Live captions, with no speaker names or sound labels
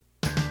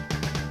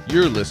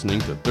You're listening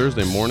to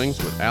Thursday Mornings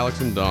with Alex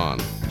and Don.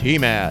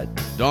 T-Mad.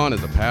 Don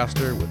is a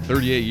pastor with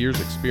 38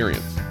 years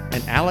experience.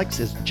 And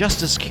Alex is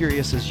just as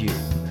curious as you.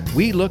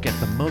 We look at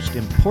the most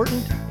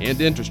important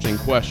and interesting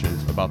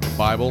questions about the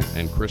Bible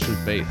and Christian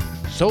faith.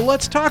 So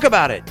let's talk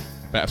about it.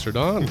 Pastor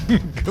Don.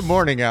 Good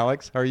morning,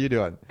 Alex. How are you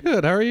doing?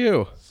 Good. How are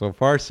you? So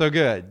far, so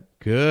good.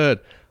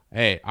 Good.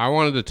 Hey, I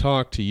wanted to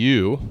talk to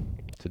you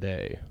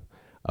today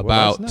about...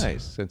 Well, that's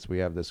nice since we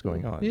have this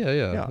going on.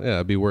 Yeah.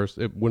 It'd be worse.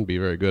 It wouldn't be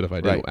very good if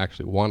I didn't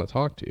actually want to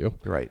talk to you.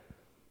 Right.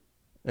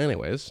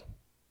 Anyways,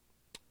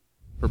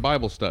 for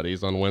Bible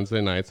studies on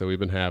Wednesday nights that we've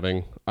been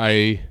having,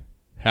 I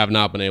have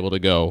not been able to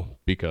go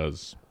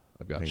because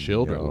I've got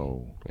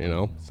children.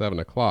 7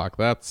 o'clock.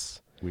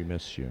 We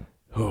miss you.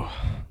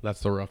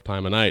 That's the rough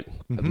time of night.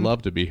 I'd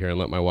love to be here and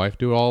let my wife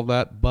do all of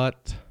that,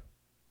 but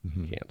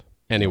can't.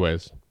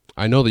 Anyways,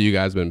 I know that you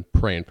guys have been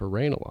praying for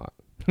rain a lot.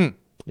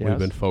 Yes. We've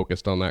been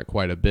focused on that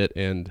quite a bit,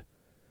 and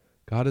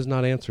God has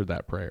not answered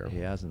that prayer. He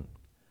hasn't.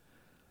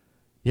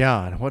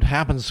 Yeah, and what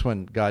happens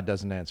when God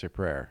doesn't answer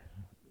prayer?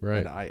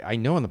 Right. And I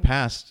know in the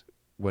past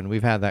when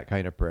we've had that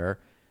kind of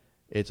prayer,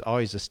 it's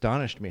always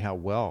astonished me how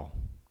well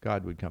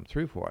God would come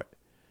through for it.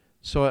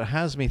 So it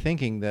has me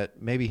thinking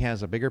that maybe He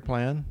has a bigger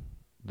plan,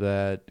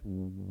 that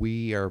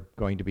we are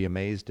going to be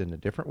amazed in a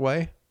different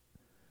way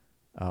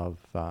of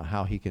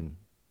how He can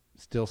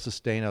still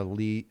sustain a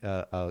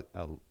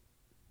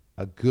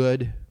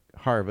good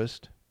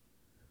harvest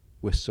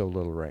with so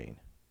little rain.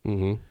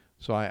 Mm-hmm.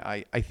 So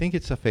I think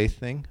it's a faith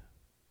thing.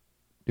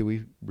 Do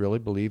we really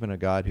believe in a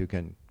God who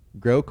can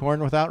grow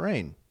corn without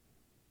rain?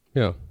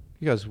 Yeah.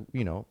 Because,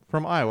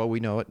 from Iowa, we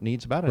know it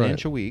needs about an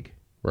inch a week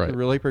to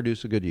really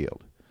produce a good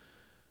yield.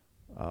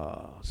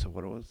 So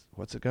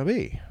what's it going to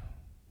be?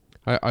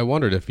 I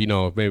wondered if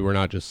maybe we're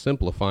not just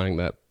simplifying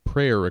that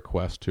prayer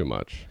request too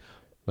much.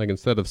 Like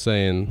instead of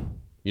saying,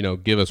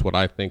 give us what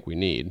I think we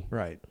need.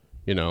 Right.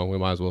 We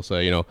might as well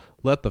say,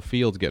 let the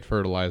fields get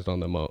fertilized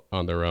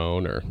on their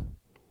own, or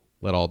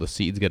let all the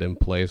seeds get in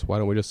place. Why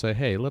don't we just say,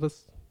 hey, let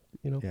us,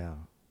 Yeah.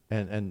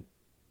 And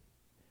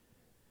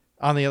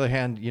on the other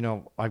hand,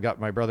 I've got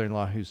my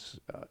brother-in-law who's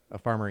a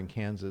farmer in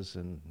Kansas,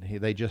 and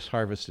they just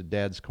harvested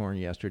Dad's corn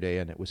yesterday,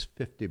 and it was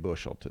 50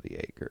 bushel to the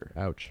acre.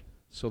 Ouch.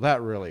 So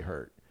that really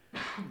hurt.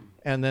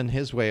 And then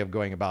his way of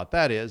going about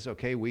that is,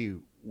 okay, we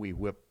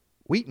whip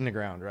wheat in the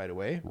ground right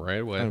away. Right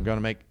away. I'm going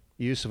to make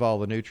use of all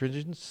the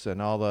nutrients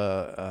and all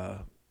the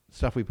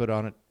stuff we put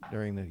on it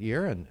during the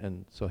year,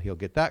 and so he'll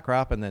get that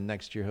crop, and then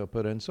next year he'll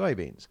put in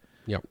soybeans.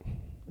 Yep.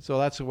 So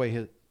that's the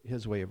way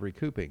his way of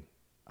recouping.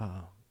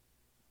 I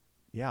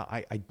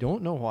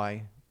don't know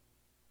why.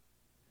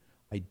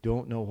 I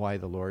don't know why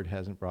the Lord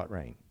hasn't brought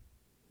rain,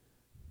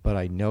 but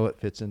I know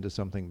it fits into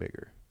something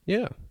bigger.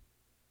 Yeah.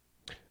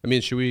 I mean,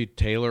 should we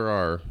tailor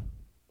our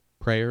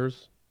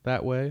prayers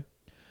that way?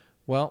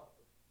 Well,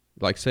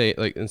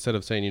 instead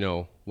of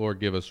saying, Lord,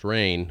 give us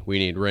rain, we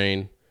need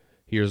rain.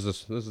 Here's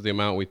this is the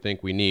amount we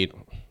think we need.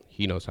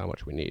 He knows how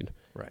much we need.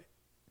 Right.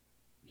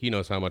 He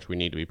knows how much we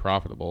need to be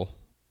profitable.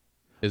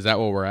 Is that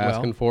what we're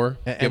asking for?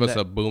 Give us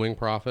a booming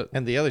profit?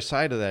 And the other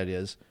side of that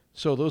is,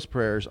 so those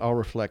prayers all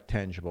reflect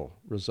tangible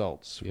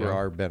results for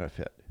our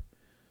benefit.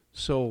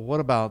 So what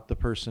about the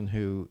person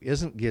who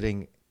isn't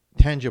getting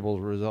tangible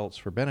results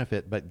for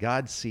benefit, but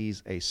God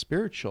sees a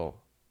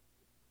spiritual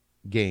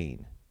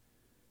gain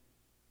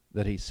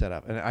that He set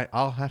up? And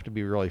I'll have to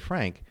be really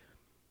frank.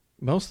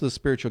 Most of the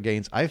spiritual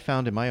gains I've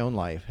found in my own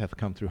life have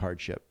come through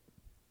hardship.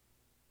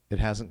 It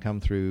hasn't come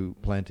through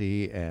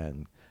plenty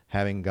and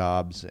having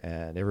gobs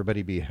and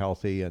everybody be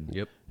healthy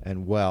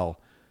and well.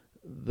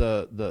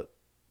 The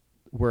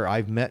where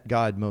I've met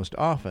God most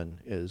often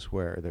is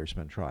where there's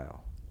been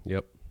trial.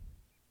 Yep.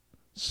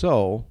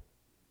 So,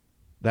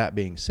 that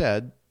being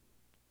said,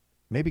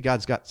 maybe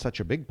God's got such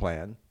a big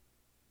plan,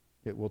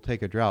 it will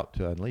take a drought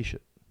to unleash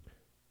it.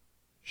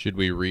 Should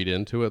we read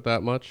into it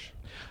that much?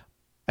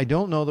 I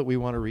don't know that we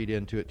want to read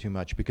into it too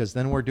much, because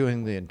then we're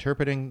doing the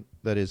interpreting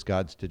that is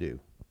God's to do.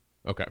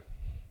 Okay.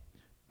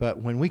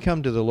 But when we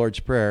come to the Lord's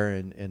Prayer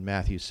in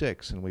Matthew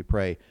 6 and we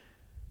pray,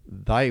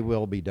 Thy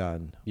will be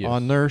done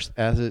on earth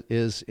as it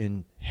is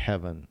in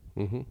heaven,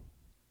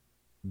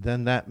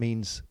 then that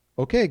means,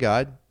 okay,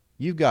 God,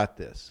 you've got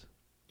this,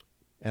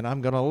 and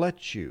I'm going to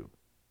let you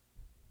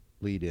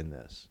lead in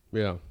this.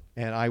 Yeah.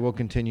 And I will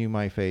continue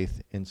my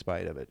faith in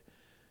spite of it.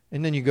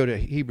 And then you go to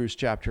Hebrews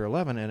chapter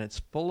 11, and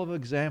it's full of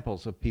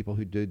examples of people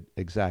who did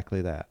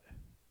exactly that,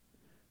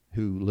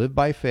 who lived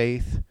by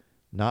faith,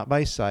 not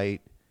by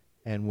sight,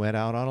 and went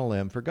out on a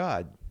limb for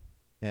God.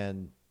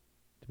 And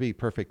to be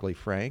perfectly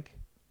frank,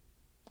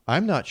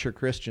 I'm not sure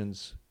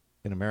Christians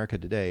in America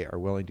today are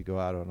willing to go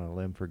out on a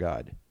limb for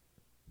God.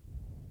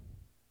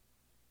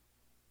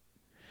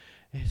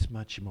 It's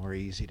much more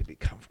easy to be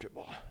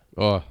comfortable.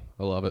 Oh,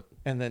 I love it.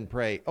 And then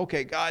pray,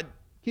 okay, God,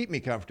 keep me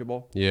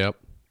comfortable. Yep.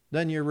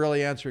 Then you're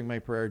really answering my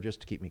prayer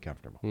just to keep me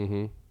comfortable.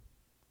 Mm-hmm.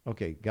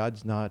 Okay,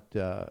 God's not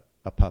a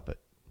puppet.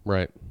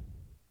 Right.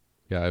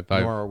 Yeah.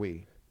 Nor are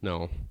we.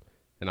 No.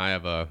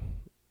 And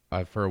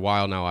for a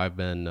while now, I have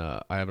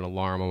an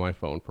alarm on my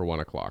phone for 1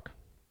 o'clock.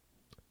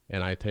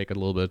 and I take a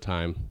little bit of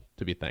time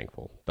to be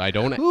thankful. I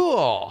don't.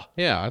 Cool.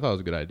 Yeah, I thought it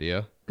was a good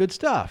idea. Good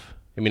stuff.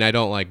 I mean, I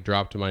don't like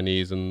drop to my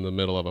knees in the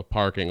middle of a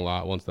parking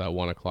lot once that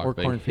 1 o'clock Or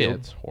thing cornfield.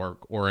 hits, or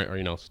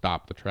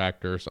stop the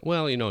tractor.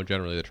 Well,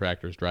 generally the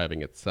tractor's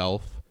driving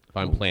itself if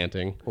I'm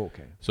planting.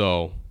 Okay.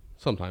 So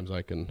sometimes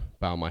I can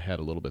bow my head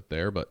a little bit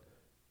there, but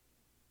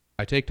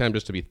I take time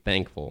just to be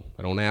thankful.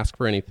 I don't ask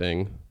for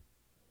anything,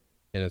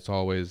 and it's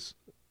always,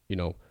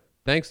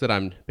 thanks that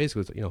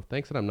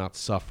I'm not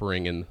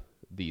suffering in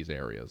these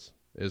areas.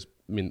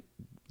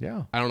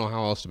 Yeah. I don't know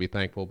how else to be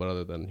thankful, but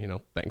other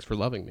than thanks for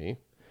loving me.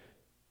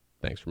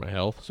 Thanks for my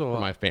health, So, for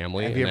my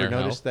family. Have and you ever their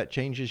noticed health. that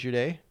changes your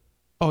day?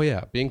 Oh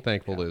yeah, being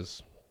thankful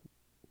is.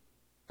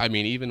 I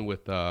mean, even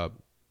with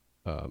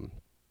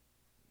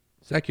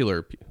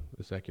secular.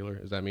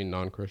 Does that mean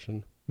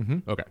non-Christian?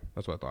 Mm-hmm. Okay,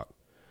 that's what I thought.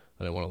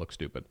 I didn't want to look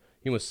stupid.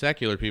 Even with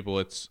secular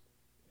people,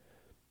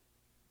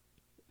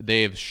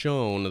 they've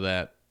shown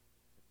that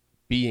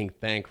being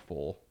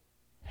thankful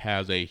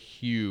has a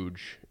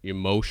huge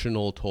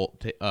emotional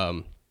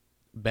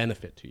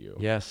benefit to you.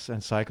 Yes,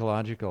 and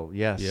psychological.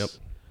 Yes. Yep.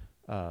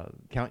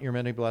 Count Your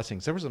Many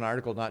Blessings. There was an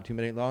article not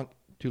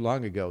too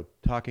long ago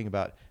talking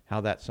about how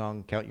that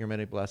song, Count Your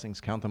Many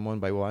Blessings, count them one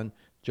by one,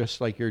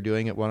 just like you're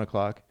doing at 1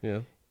 o'clock,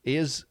 Yeah.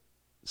 is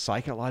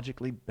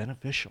psychologically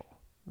beneficial.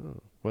 Oh.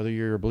 Whether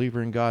you're a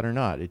believer in God or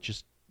not, it's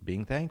just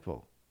being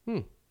thankful.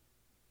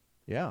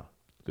 Yeah.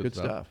 Good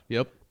stuff.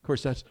 Yep. Of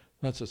course,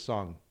 that's a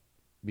song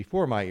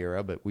before my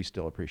era, but we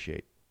still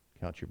appreciate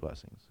Count Your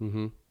Blessings.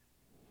 Mm-hmm.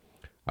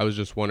 I was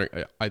just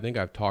wondering, I think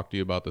I've talked to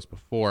you about this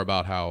before,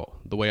 about how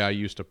the way I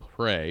used to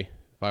pray,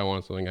 if I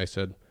wanted something, I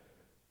said,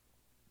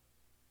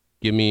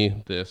 give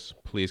me this,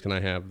 please can I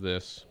have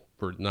this,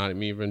 for not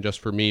even just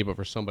for me, but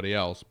for somebody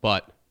else,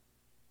 but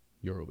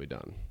your will be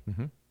done.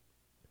 Mm-hmm.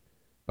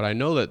 But I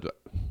know that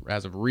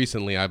as of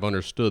recently, I've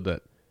understood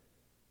that,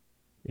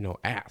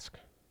 ask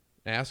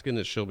and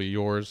it shall be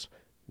yours,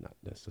 not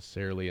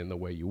necessarily in the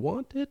way you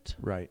want it,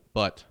 Right.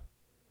 but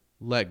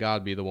let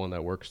God be the one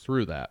that works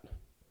through that.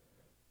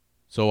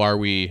 So are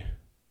we,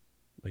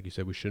 like you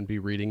said, we shouldn't be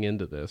reading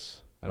into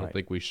this. I don't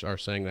think we are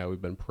saying that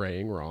we've been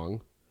praying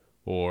wrong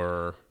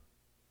or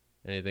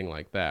anything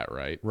like that,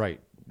 right? Right.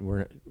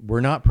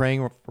 We're not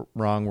praying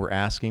wrong. We're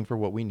asking for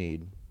what we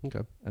need.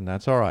 Okay. And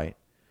that's all right.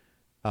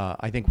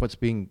 I think what's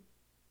being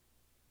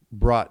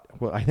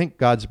I think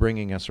God's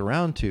bringing us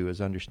around to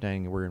is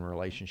understanding we're in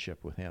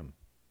relationship with Him.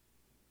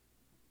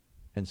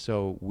 And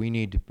so we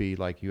need to be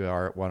like you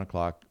are at 1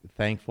 o'clock,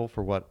 thankful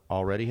for what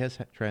already has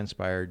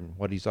transpired and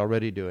what He's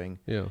already doing.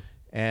 Yeah.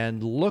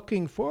 And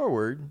looking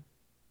forward,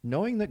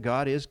 knowing that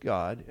God is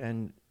God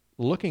and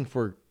looking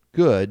for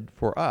good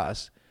for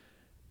us.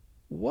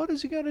 What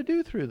is He going to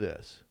do through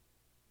this?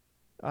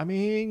 I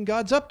mean,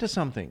 God's up to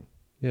something.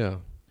 Yeah.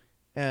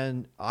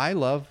 And I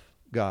love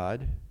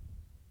God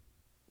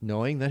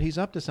knowing that He's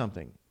up to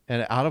something.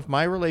 And out of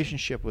my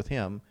relationship with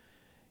Him,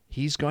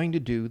 He's going to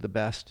do the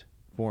best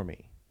for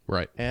me.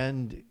 Right.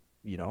 And,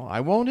 I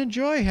won't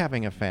enjoy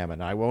having a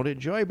famine. I won't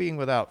enjoy being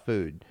without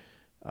food,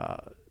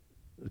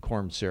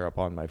 corn syrup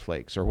on my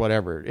flakes or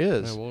whatever it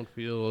is. It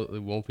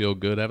won't feel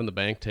good having the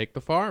bank take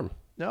the farm.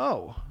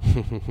 No.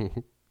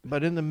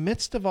 But in the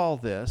midst of all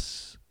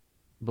this,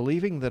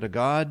 believing that a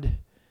God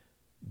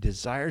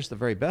desires the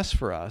very best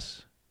for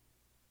us,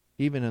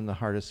 even in the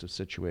hardest of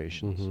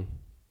situations,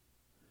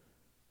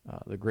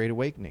 the Great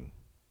Awakening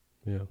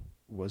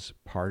was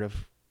part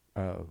of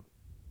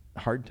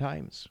hard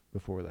times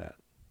before that.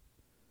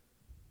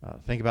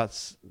 Think about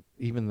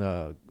even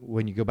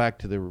when you go back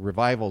to the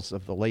revivals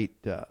of the late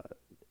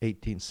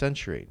 18th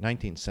century,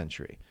 19th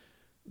century,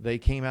 they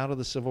came out of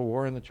the Civil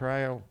War and the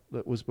trial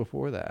that was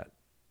before that.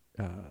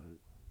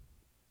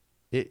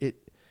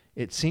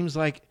 It seems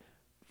like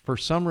for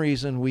some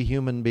reason we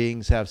human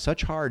beings have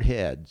such hard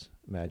heads,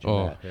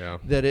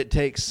 that it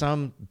takes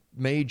some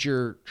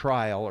major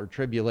trial or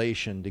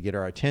tribulation to get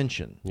our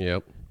attention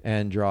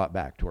and draw it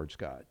back towards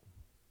God.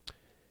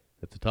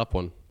 It's a tough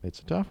one. It's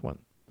a tough one.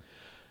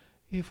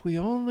 If we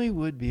only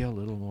would be a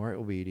little more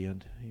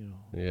obedient,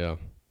 Yeah.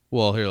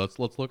 Well, here, let's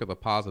look at the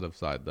positive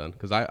side then,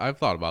 because I've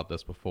thought about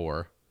this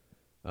before.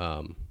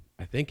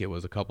 I think it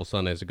was a couple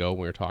Sundays ago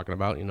when we were talking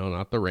about,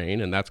 not the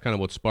rain, and that's kind of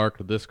what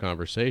sparked this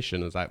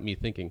conversation, is me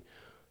thinking,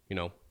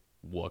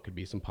 what could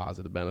be some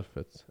positive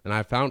benefits? And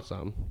I found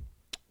some.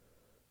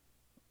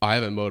 I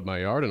haven't mowed my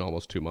yard in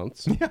almost 2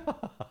 months.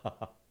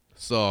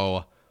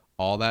 So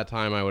all that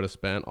time I would have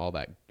spent, all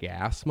that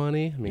gas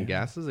money. I mean,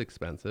 gas is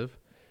expensive.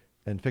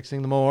 And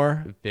fixing the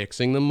mower.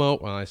 Fixing the mower.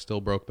 Well, I still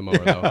broke the mower,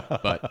 though.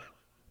 But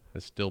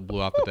it still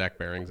blew out the deck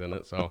bearings in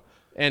it. So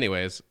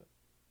anyways,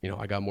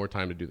 I got more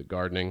time to do the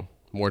gardening,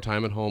 more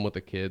time at home with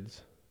the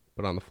kids.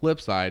 But on the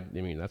flip side,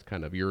 that's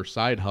kind of your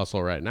side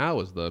hustle right now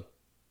is the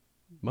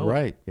mowing.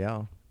 Right,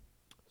 yeah.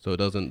 So it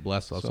doesn't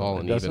bless us all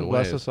in even ways. It doesn't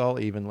bless us all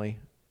evenly.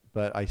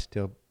 But I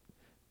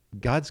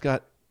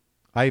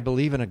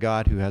believe in a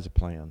God who has a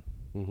plan.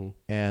 Mm-hmm.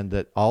 And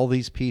that all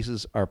these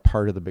pieces are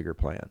part of the bigger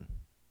plan.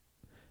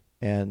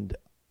 And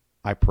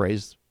I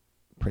praise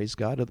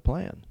God of the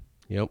plan.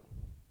 Yep.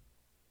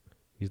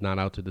 He's not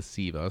out to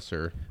deceive us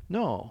or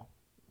No,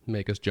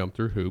 make us jump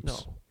through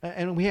hoops. no.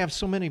 And we have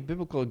so many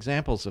biblical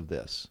examples of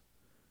this.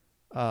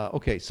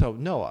 Okay, so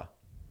Noah,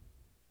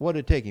 what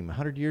did it take him?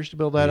 100 years to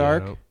build that Yeah.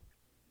 ark?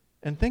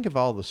 And think of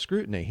all the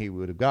scrutiny he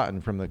would have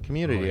gotten from the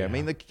community. Oh, yeah. I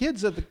mean, the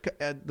kids at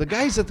the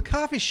guys at the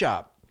coffee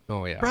shop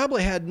Oh, yeah.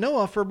 probably had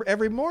Noah for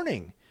every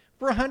morning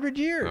for 100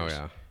 years. Oh,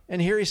 yeah.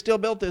 And here he still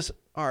built this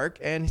ark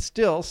and he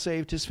still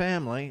saved his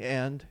family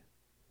and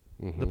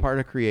the part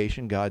of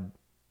creation God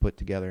put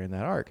together in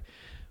that ark.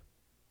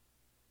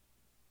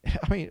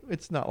 I mean,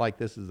 it's not like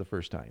this is the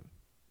first time.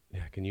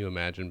 Yeah, can you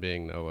imagine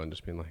being Noah and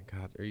just being like,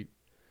 God, are you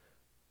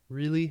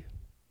really?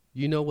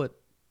 You know what?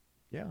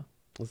 Yeah.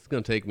 This is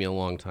going to take me a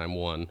long time.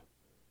 One,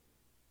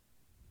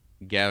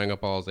 gathering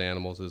up all his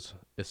animals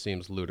it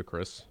seems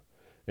ludicrous.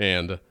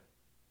 And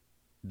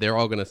they're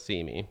all going to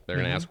see me. They're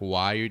going to ask,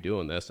 why are you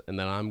doing this? And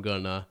then I'm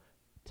going to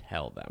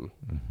tell them.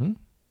 Mm-hmm.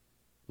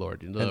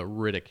 Lord, the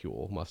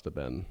ridicule must have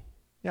been.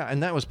 Yeah,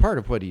 and that was part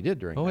of what he did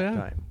during that yeah.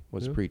 time,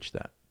 was preach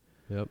that.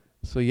 Yep.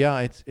 So, yeah,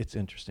 it's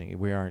interesting.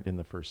 We aren't in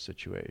the first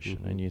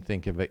situation. And you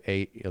think of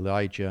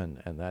Elijah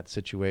and that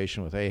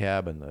situation with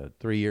Ahab and the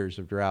 3 years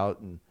of drought.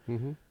 And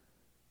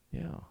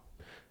yeah.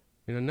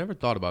 I never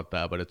thought about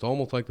that, but it's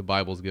almost like the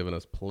Bible's given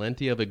us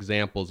plenty of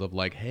examples of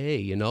like, hey,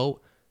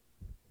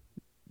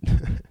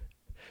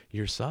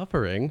 your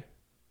suffering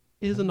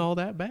isn't all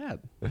that bad.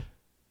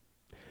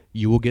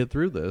 You will get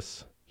through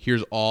this.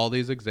 Here's all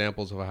these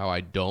examples of how I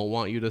don't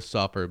want you to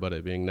suffer, but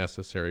it being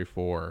necessary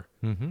for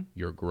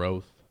your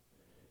growth,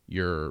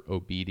 your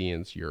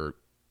obedience,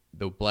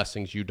 the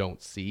blessings you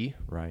don't see.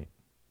 Right.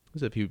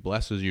 Because if he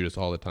blesses you just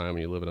all the time and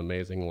you live an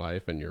amazing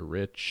life and you're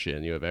rich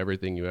and you have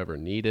everything you ever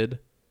needed,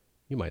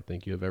 you might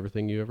think you have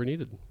everything you ever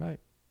needed. Right.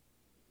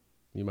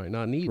 You might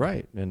not need.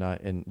 Right.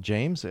 And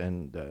James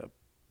and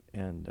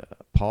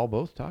Paul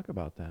both talk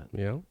about that.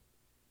 Yeah.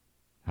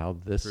 How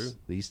True.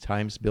 these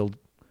times build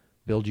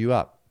you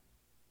up.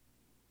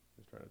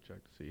 Just trying to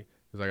check to see.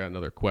 Because I got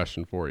another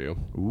question for you.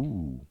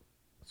 Ooh.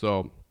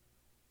 So,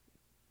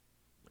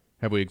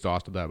 have we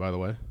exhausted that, by the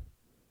way?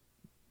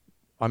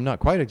 I'm not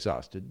quite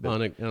exhausted,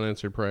 but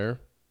Unanswered prayer?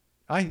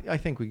 I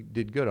think we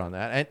did good on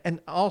that. And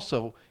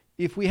also,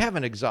 if we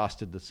haven't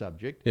exhausted the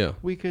subject, Yeah.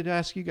 we could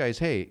ask you guys,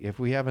 hey, if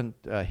we haven't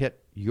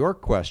hit your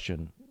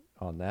question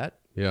on that,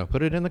 Yeah.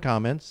 put it in the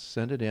comments,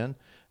 send it in.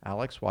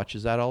 Alex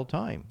watches that all the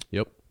time.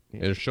 Yep.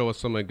 Yeah. And show us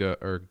some,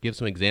 or give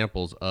some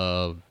examples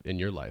of, in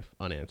your life,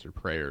 unanswered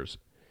prayers.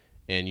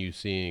 And you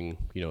seeing,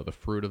 the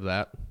fruit of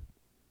that.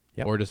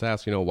 Yep. Or just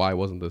ask, why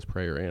wasn't this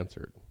prayer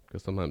answered?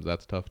 Because sometimes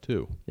that's tough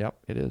too. Yep,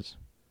 it is.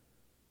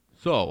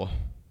 So,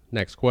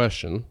 next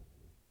question.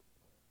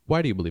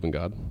 Why do you believe in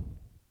God?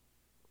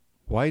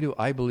 Why do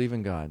I believe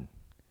in God?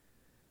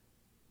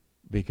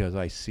 Because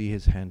I see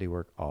his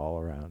handiwork all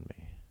around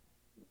me.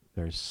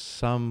 There's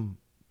some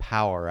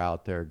power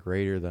out there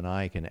greater than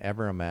I can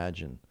ever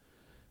imagine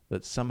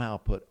that somehow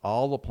put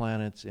all the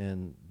planets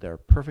in their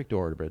perfect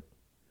orbit.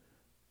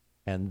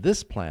 And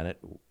this planet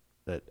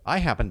that I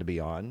happen to be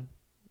on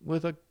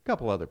with a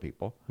couple other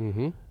people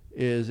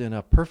is in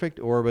a perfect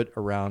orbit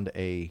around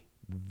a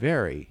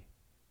very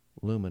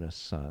luminous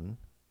sun.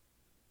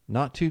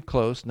 Not too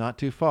close, not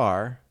too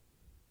far,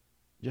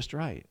 just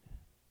right.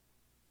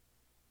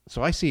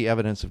 So I see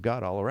evidence of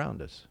God all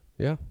around us.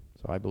 Yeah.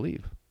 So I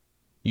believe.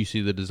 You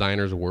see the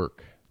designer's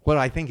work. What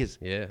I think is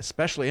Yeah.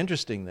 especially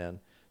interesting then,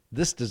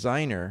 this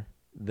designer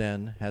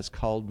then has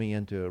called me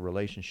into a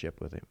relationship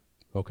with him.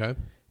 Okay.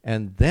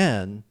 And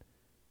then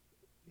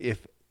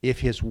if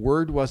his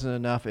word wasn't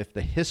enough, if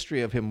the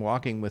history of him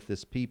walking with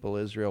this people,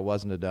 Israel,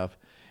 wasn't enough,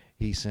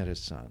 he sent his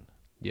son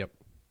Yep.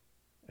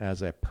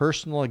 as a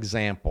personal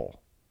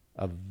example,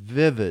 a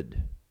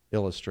vivid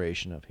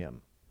illustration of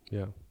him.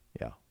 Yeah.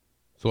 Yeah.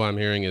 So what I'm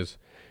hearing is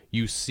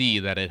you see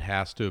that it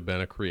has to have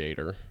been a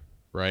creator,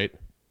 right?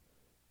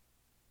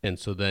 And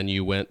so then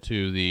you went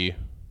to the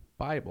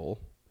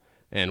Bible,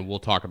 and we'll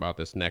talk about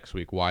this next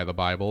week, why the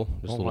Bible.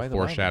 Just a why little the Bible?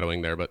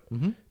 foreshadowing there. But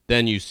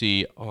then you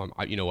see,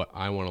 you know what,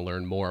 I want to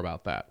learn more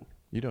about that.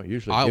 You don't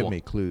usually I give will- me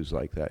clues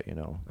like that,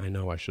 I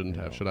know I shouldn't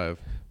have. Should I have?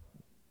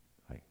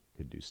 I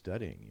could do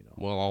studying,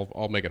 Well,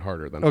 I'll make it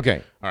harder then.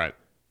 Okay. All right.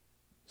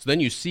 So then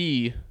you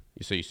see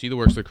the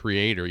works of the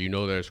creator. You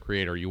know there's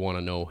creator. You want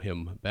to know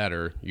him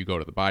better. You go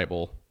to the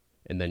Bible,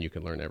 and then you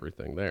can learn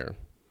everything there.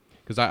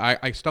 Because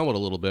I stumbled a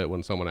little bit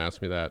when someone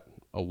asked me that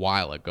a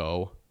while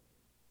ago.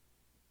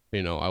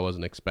 I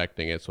wasn't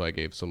expecting it, so I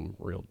gave some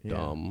real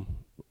dumb,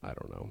 I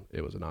don't know.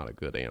 It was not a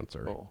good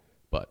answer. Oh.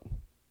 But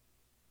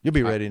You'll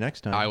be ready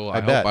next time. I will. I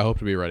I bet. hope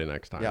to be ready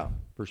next time. Yeah.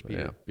 First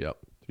Peter Yeah. Yep.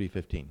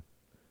 3:15.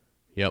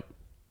 Yep.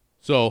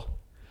 So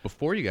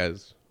before you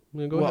guys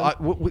go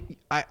ahead.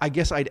 I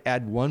guess I'd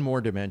add one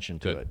more dimension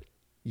to Good. it.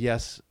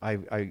 Yes,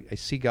 I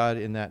see God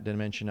in that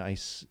dimension.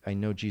 I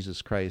know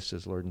Jesus Christ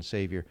as Lord and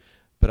Savior,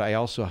 but I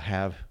also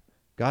have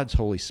God's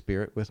Holy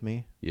Spirit with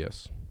me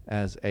Yes.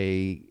 as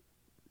a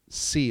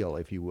seal,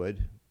 if you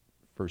would.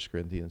 1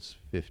 Corinthians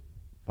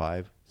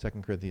 5, 2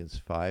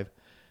 Corinthians 5,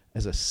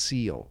 as a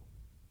seal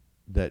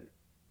that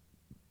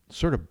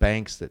sort of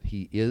banks that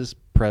he is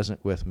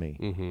present with me.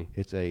 Mm-hmm.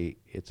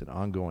 It's an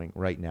ongoing,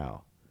 right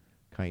now,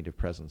 kind of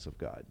presence of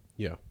God.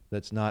 Yeah.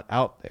 That's not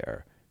out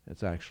there.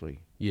 It's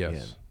actually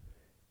Yes.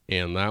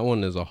 And that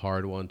one is a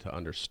hard one to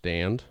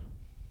understand.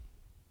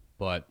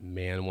 But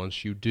man,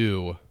 once you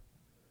do,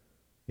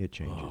 it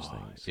changes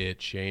things. It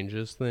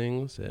changes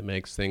things. It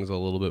makes things a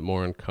little bit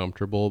more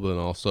uncomfortable, but then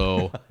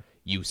also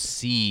you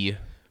see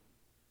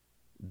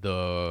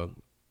the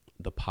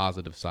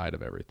positive side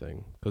of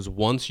everything. Because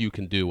once you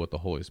can do what the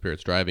Holy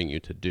Spirit's driving you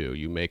to do,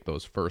 you make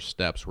those first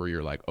steps where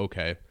you're like,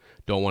 okay,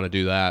 don't want to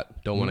do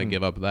that. Don't want to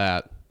give up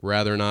that.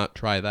 Rather not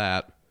try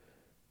that.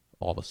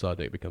 All of a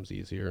sudden it becomes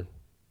easier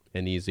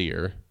and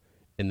easier.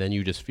 And then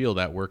you just feel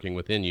that working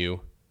within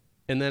you.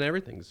 And then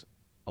everything's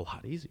a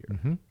lot easier.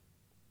 Mm-hmm.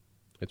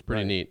 It's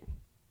pretty neat.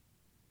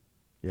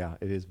 Yeah,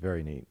 it is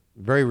very neat.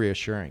 Very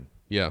reassuring.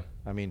 Yeah.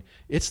 I mean,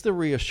 it's the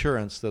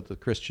reassurance that the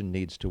Christian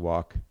needs to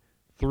walk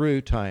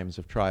through times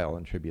of trial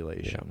and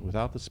tribulation. Yeah.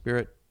 Without the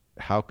Spirit,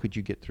 how could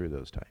you get through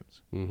those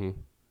times? Mm-hmm.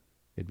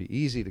 It'd be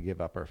easy to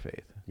give up our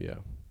faith. Yeah.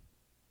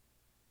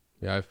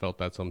 Yeah, I felt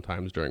that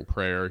sometimes during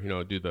prayer,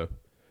 do the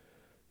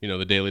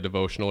daily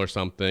devotional or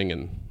something,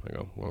 and I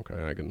go,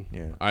 okay, I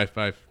can,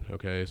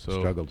 okay, so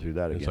struggled through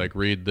that it's again. like,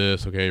 read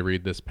this, okay,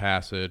 read this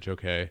passage,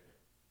 okay,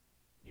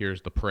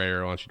 here's the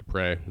prayer, I want you to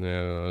pray,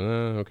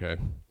 okay,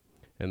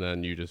 and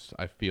then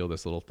I feel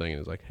this little thing, and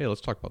it's like, hey,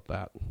 let's talk about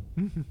that,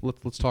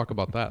 let's talk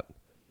about that,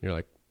 and you're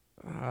like,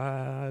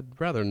 I'd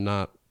rather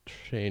not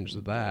change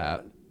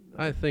that,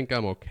 I think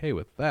I'm okay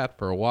with that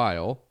for a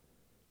while,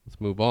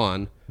 let's move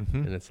on,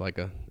 and it's like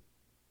a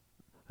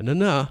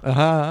no,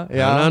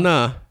 yeah.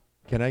 no.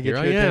 Can I get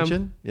Here your I am.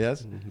 attention?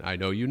 Yes. I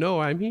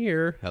know I'm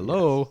here.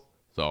 Hello.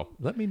 Yes. So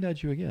Let me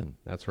nudge you again.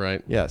 that's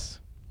right. Yes.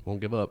 Won't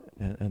give up.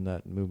 And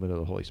that movement of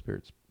the Holy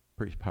Spirit's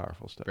pretty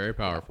powerful stuff. Very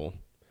powerful.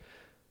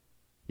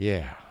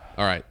 Yeah.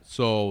 All right.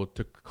 So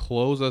to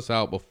close us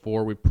out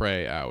before we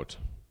pray out,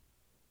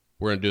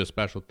 we're gonna do a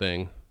special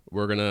thing.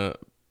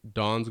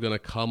 Don's gonna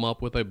come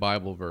up with a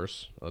Bible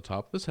verse on the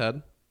top of his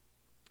head,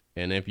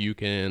 and if you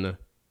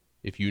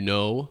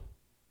know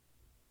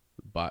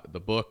the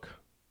book.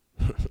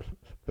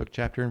 Book,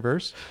 chapter, and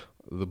verse?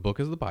 The book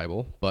is the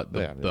Bible, but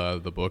Yeah.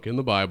 the book in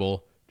the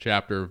Bible,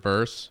 chapter,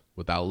 verse,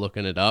 without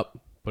looking it up,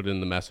 put it in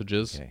the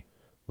messages. Okay.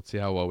 Let's see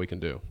how well we can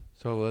do.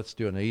 So let's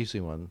do an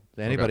easy one.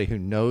 Anybody who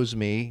knows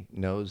me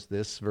knows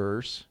this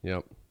verse.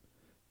 Yep.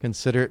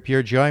 Consider it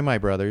pure joy, my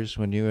brothers,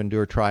 when you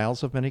endure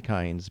trials of many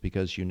kinds,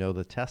 because you know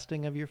the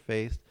testing of your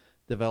faith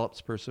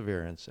develops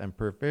perseverance, and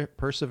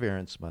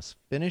perseverance must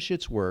finish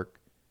its work,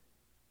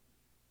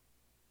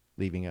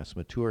 leaving us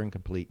mature and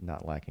complete,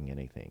 not lacking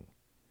anything.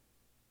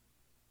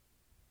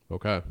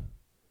 Okay.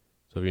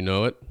 So if you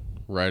know it,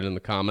 write it in the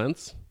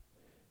comments,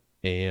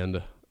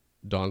 and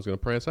Don's going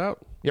to pray us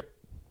out. Yep.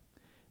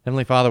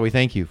 Heavenly Father, we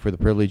thank you for the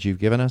privilege you've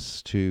given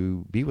us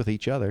to be with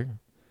each other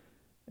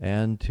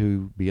and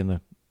to be in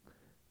the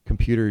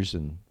computers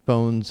and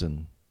phones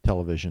and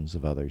televisions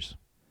of others.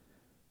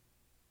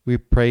 We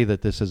pray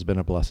that this has been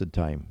a blessed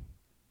time.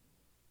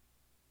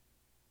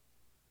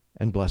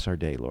 And bless our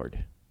day,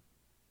 Lord,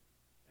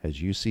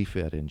 as you see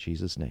fit, in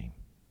Jesus' name.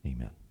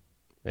 Amen.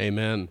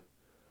 Amen.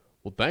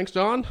 Well, thanks,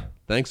 Don.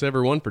 Thanks,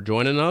 everyone, for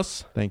joining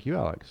us. Thank you,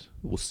 Alex.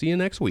 We'll see you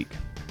next week.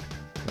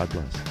 God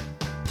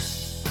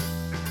bless.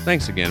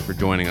 Thanks again for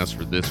joining us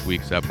for this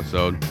week's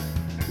episode.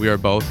 We are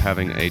both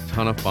having a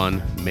ton of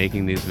fun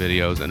making these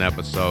videos and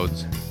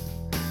episodes.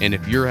 And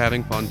if you're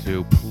having fun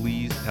too,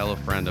 please tell a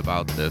friend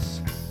about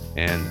this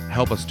and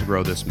help us to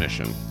grow this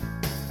mission.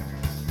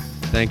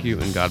 Thank you,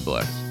 and God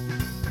bless.